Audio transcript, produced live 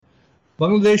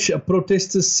Bangladesh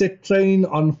protesters set train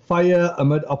on fire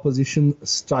amid opposition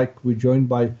strike. We're joined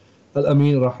by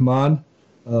Al-Amin Rahman,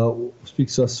 who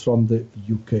speaks to us from the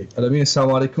UK. Al-Amin,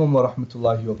 assalamu alaikum wa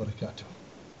rahmatullahi wa barakatuh.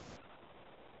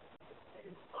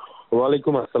 Wa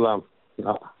alaikum assalam.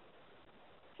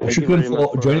 Shukran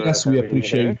for joining us. We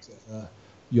appreciate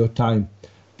your time.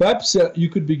 Perhaps you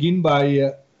could begin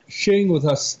by sharing with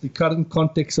us the current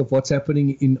context of what's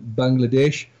happening in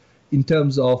Bangladesh in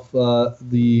terms of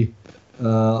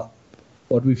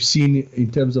what we've seen in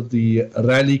terms of the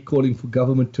rally calling for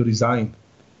government to resign.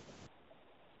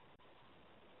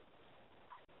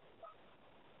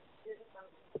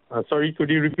 Sorry, could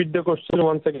you repeat the question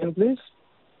once again, please?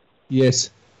 Yes.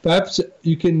 Perhaps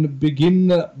you can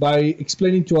begin by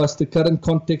explaining to us the current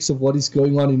context of what is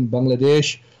going on in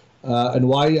Bangladesh and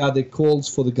why are there calls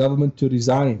for the government to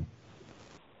resign?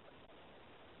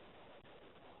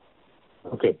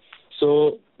 Okay.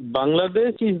 So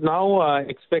Bangladesh is now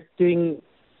expecting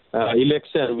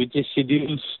election, which is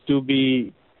scheduled to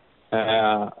be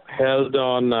held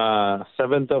on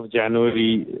 7th of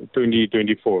January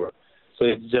 2024. So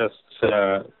it's just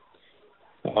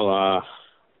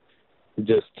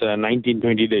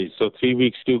 19-20 days, so 3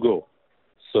 weeks to go.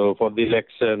 So for the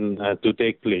election to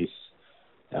take place.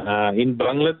 In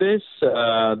Bangladesh,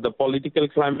 the political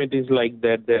climate is like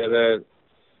that. There are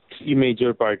three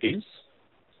major parties.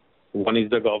 One is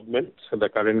the government, the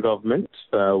current government,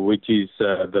 which is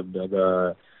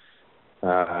the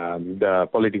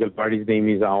political party's name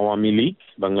is Awami League,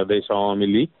 Bangladesh Awami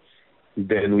League.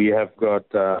 Then we have got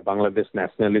Bangladesh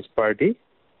Nationalist Party,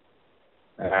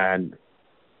 and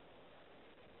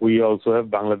we also have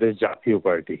Bangladesh Jatiyo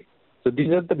Party. So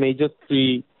these are the major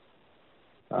three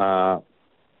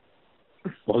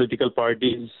political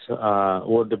parties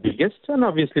were the biggest, and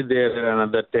obviously there are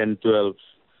another 10, 12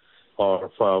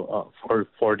 or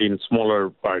 14 smaller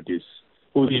parties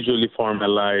who usually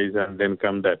formalize and then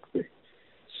come that way.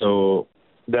 So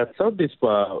that's how these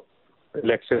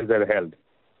elections are held.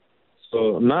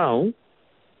 So now,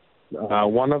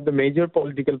 one of the major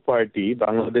political party,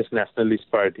 Bangladesh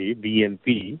Nationalist Party,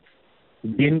 BNP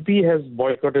has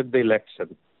boycotted the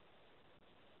election,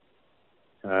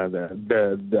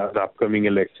 the upcoming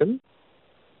election.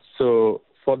 So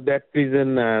for that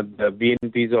reason, the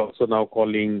BNP is also now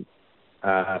calling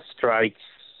strikes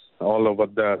all over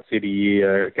the city,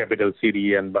 capital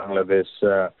city and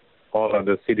Bangladesh, all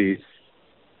other cities,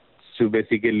 to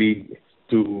basically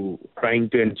trying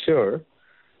to ensure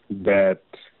that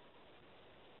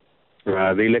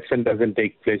the election doesn't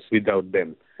take place without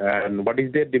them. And what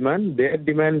is their demand? Their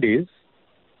demand is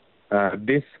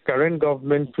this current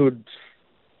government should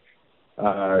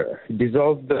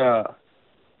dissolve the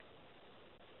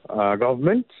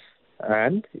government,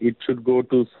 and it should go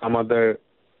to some other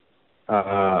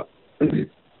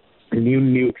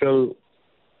neutral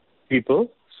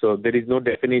people. So there is no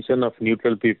definition of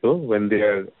neutral people when they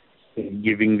are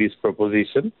giving this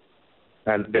proposition.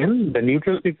 And then the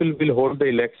neutral people will hold the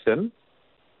election,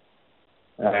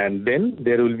 and then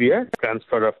there will be a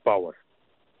transfer of power.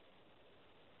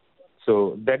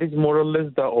 So that is more or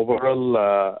less the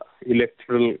overall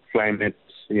electoral climate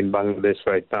in Bangladesh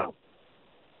right now.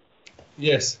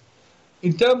 Yes.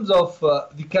 In terms of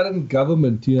the current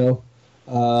government,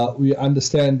 we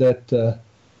understand that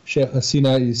Sheikh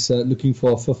Hasina is looking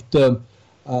for a fifth term.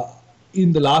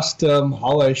 In the last term,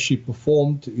 how has she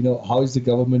performed? How has the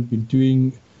government been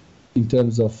doing in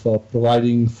terms of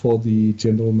providing for the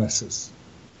general masses?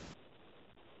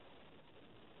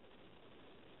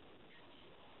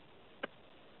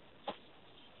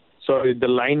 Sorry, the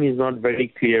line is not very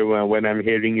clear when I'm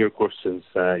hearing your questions.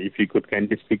 If you could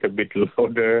kindly speak a bit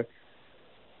louder.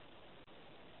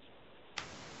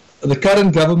 The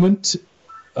current government,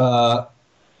 how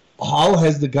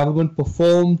has the government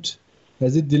performed?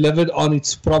 Has it delivered on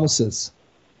its promises?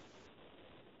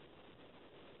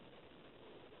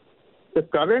 The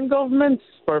current government's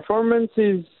performance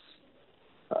is,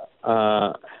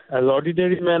 as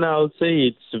ordinary man, I'll say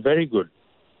it's very good.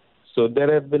 So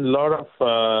there have been a lot of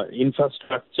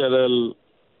infrastructural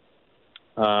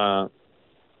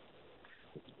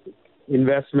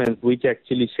investment which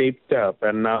actually shaped up,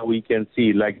 and now we can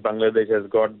see, like Bangladesh has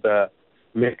got the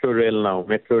metro rail now.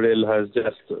 Metro rail has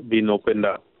just been opened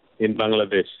up in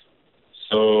Bangladesh.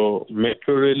 So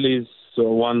metro rail is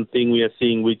one thing we are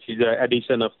seeing, which is an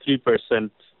addition of 3%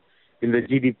 in the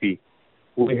GDP.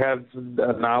 We have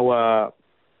now a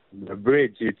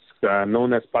bridge. It's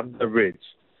known as Padma Bridge.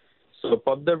 So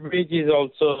Padma Bridge is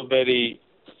also very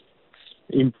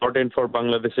important for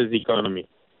Bangladesh's economy.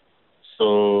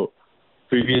 So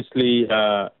previously,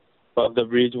 Padma of the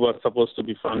bridge was supposed to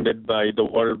be funded by the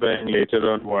World Bank.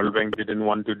 Later on, World Bank didn't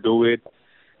want to do it,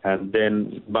 and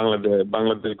then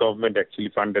Bangladesh government actually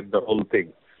funded the whole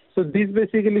thing. So this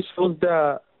basically shows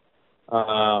the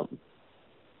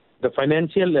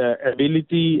financial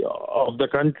ability of the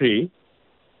country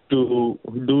to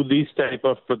do these type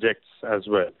of projects as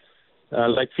well.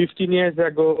 Like 15 years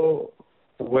ago,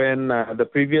 when the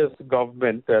previous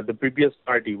government, the previous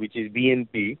party, which is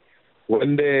BNP,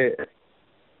 when they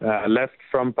left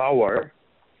from power,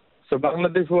 so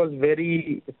Bangladesh was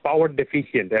very power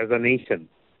deficient as a nation.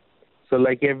 So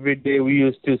like every day we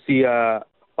used to see a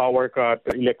power cut,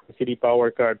 electricity power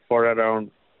cut for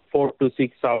around 4 to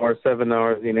 6 hours, 7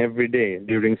 hours in every day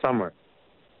during summer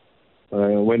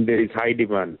when there is high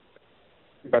demand.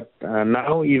 But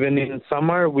now, even in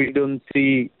summer, we don't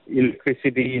see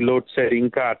electricity load shedding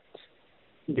cuts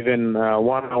even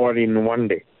 1 hour in one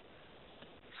day.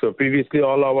 So previously,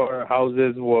 all our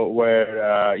houses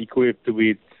were equipped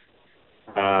with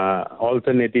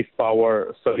alternative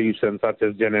power solutions such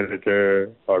as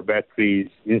generator or batteries,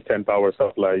 instant power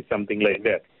supply, something like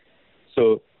that.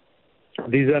 So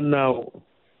these are now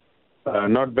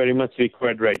not very much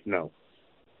required right now.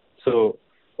 So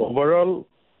overall,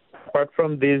 apart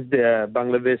from this,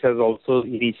 Bangladesh has also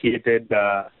initiated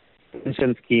a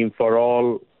pension scheme for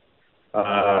all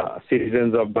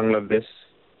citizens of Bangladesh,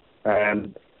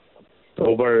 and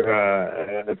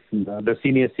over the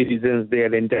senior citizens, they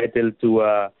are entitled to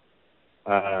a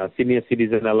senior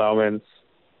citizen allowance.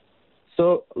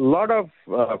 So a lot of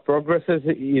progress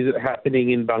is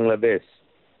happening in Bangladesh,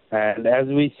 and as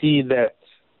we see that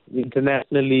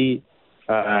internationally,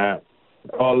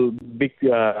 all big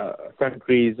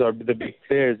countries or the big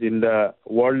players in the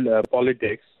world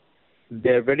politics,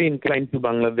 they're very inclined to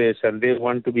Bangladesh and they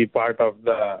want to be part of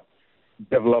the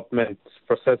development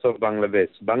process of Bangladesh.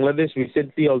 Bangladesh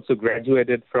recently also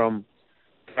graduated from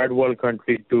third world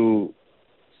country to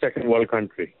second world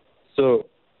country, so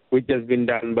which has been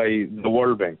done by the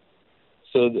World Bank.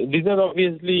 So these are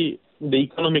obviously the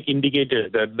economic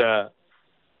indicators that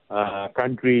the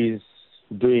country is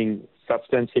doing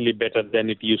substantially better than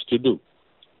it used to do.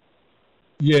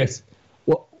 Yes.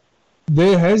 Well,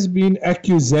 there has been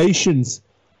accusations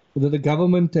that the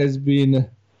government has been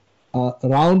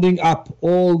rounding up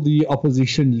all the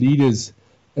opposition leaders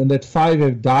and that 5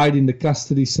 have died in the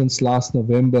custody since last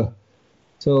November.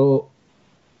 So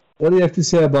what do you have to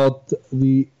say about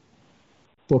the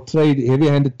portrayed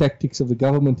heavy-handed tactics of the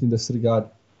government in this regard?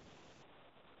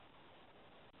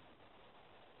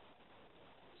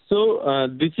 So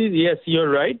this is, yes, you're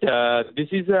right. This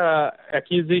is a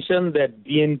accusation that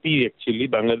BNP, actually,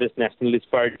 Bangladesh Nationalist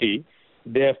Party,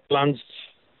 they have plunged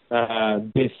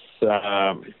this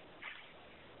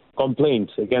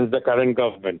complaints against the current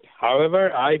government.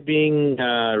 However, I being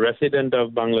a resident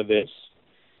of Bangladesh,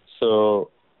 so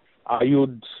I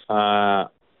would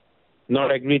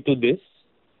not agree to this.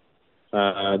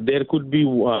 There could be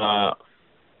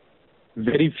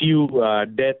very few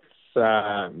deaths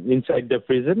inside the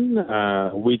prison,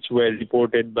 which were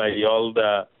reported by all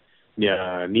the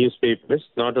newspapers,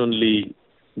 not only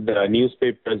the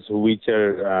newspapers which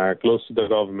are close to the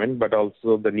government, but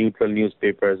also the neutral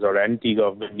newspapers or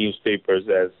anti-government newspapers,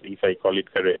 as if I call it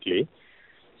correctly.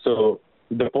 So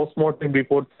the post-mortem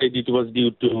report said it was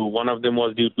due to, one of them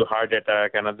was due to heart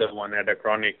attack, another one had a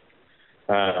chronic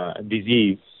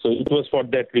disease. So it was for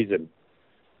that reason.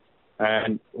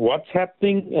 And what's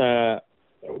happening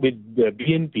with the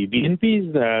BNP? BNP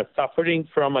is suffering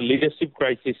from a leadership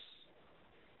crisis,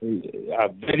 a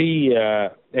very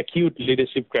acute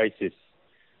leadership crisis.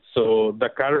 So the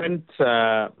current,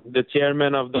 the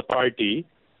chairman of the party,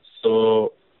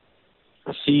 so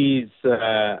she's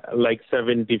like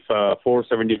 74,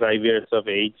 75 years of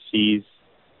age. She's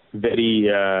very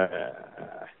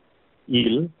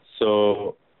ill.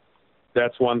 So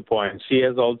that's one point. She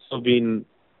has also been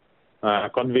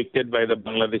convicted by the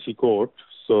Bangladeshi court.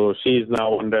 So she is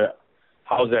now under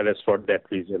house arrest for that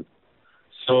reason.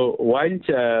 So while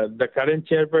the current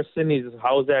chairperson is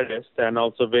house arrest and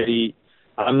also very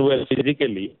unwell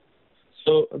physically,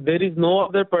 so there is no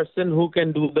other person who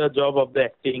can do the job of the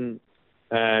acting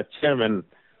chairman.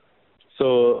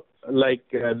 So like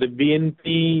the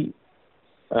BNP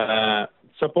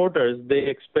supporters, they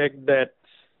expect that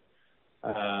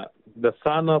the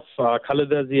son of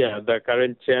Khaleda Zia, the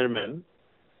current chairman,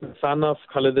 the son of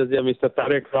Khaleda Zia, Mr.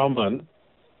 Tariq Rahman,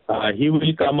 he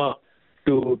will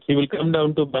come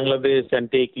down to Bangladesh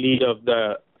and take lead of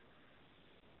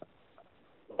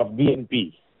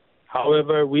BNP.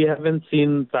 However, we haven't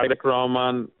seen Tariq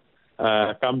Rahman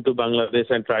come to Bangladesh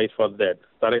and try for that.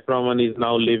 Tariq Rahman is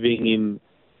now living in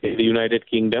the United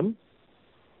Kingdom.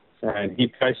 and he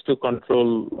tries to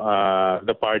control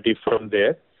the party from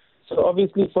there. So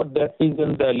obviously for that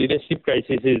reason, the leadership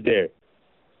crisis is there.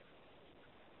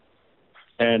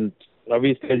 And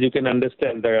obviously, as you can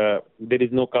understand, there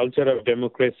is no culture of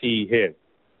democracy here.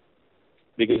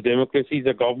 Because democracy is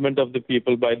a government of the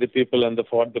people, by the people, and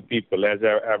for the people, as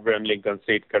Abraham Lincoln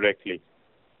said correctly.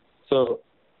 So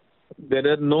there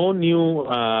are no new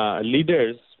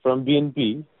leaders from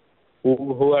BNP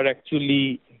who are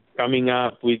actually coming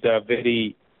up with a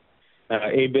very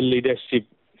able leadership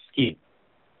scheme.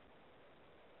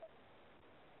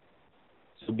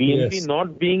 So BNP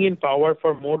not being in power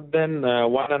for more than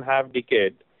 1.5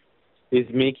 decades is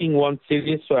making one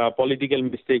serious political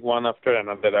mistake one after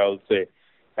another, I will say.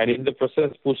 And in the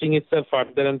process, pushing itself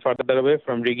further and further away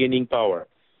from regaining power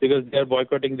because they are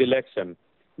boycotting the election.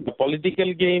 The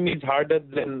political game is harder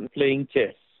than playing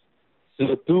chess.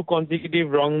 So 2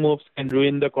 consecutive wrong moves can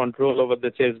ruin the control over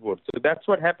the chessboard. So that's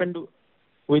what happened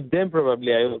with them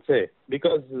probably, I will say.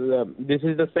 Because this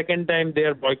is the second time they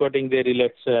are boycotting their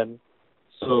election.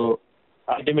 So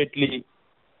ultimately,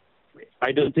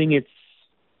 I don't think it's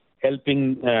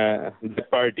helping the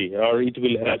party or it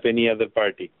will help any other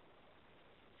party.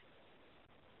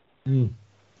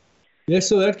 Yes,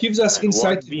 so that gives us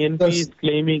insight. What BNP is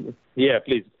claiming. Yeah,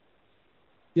 please.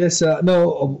 Yes,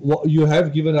 no, you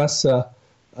have given us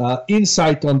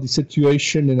insight on the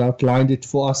situation and outlined it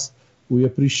for us. We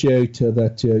appreciate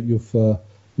that you've,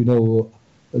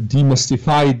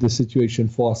 demystified the situation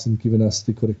for us and given us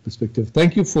the correct perspective.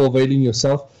 Thank you for availing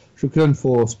yourself. Shukran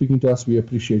for speaking to us. We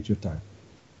appreciate your time.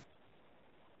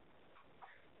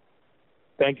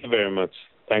 Thank you very much.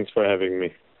 Thanks for having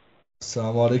me.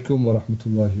 Assalamu alaikum wa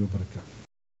rahmatullahi wa barakatuh.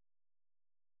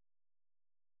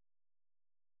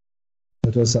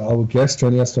 That was our guest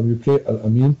joining us from UK, Al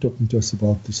Amin, talking to us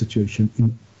about the situation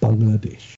in Bangladesh.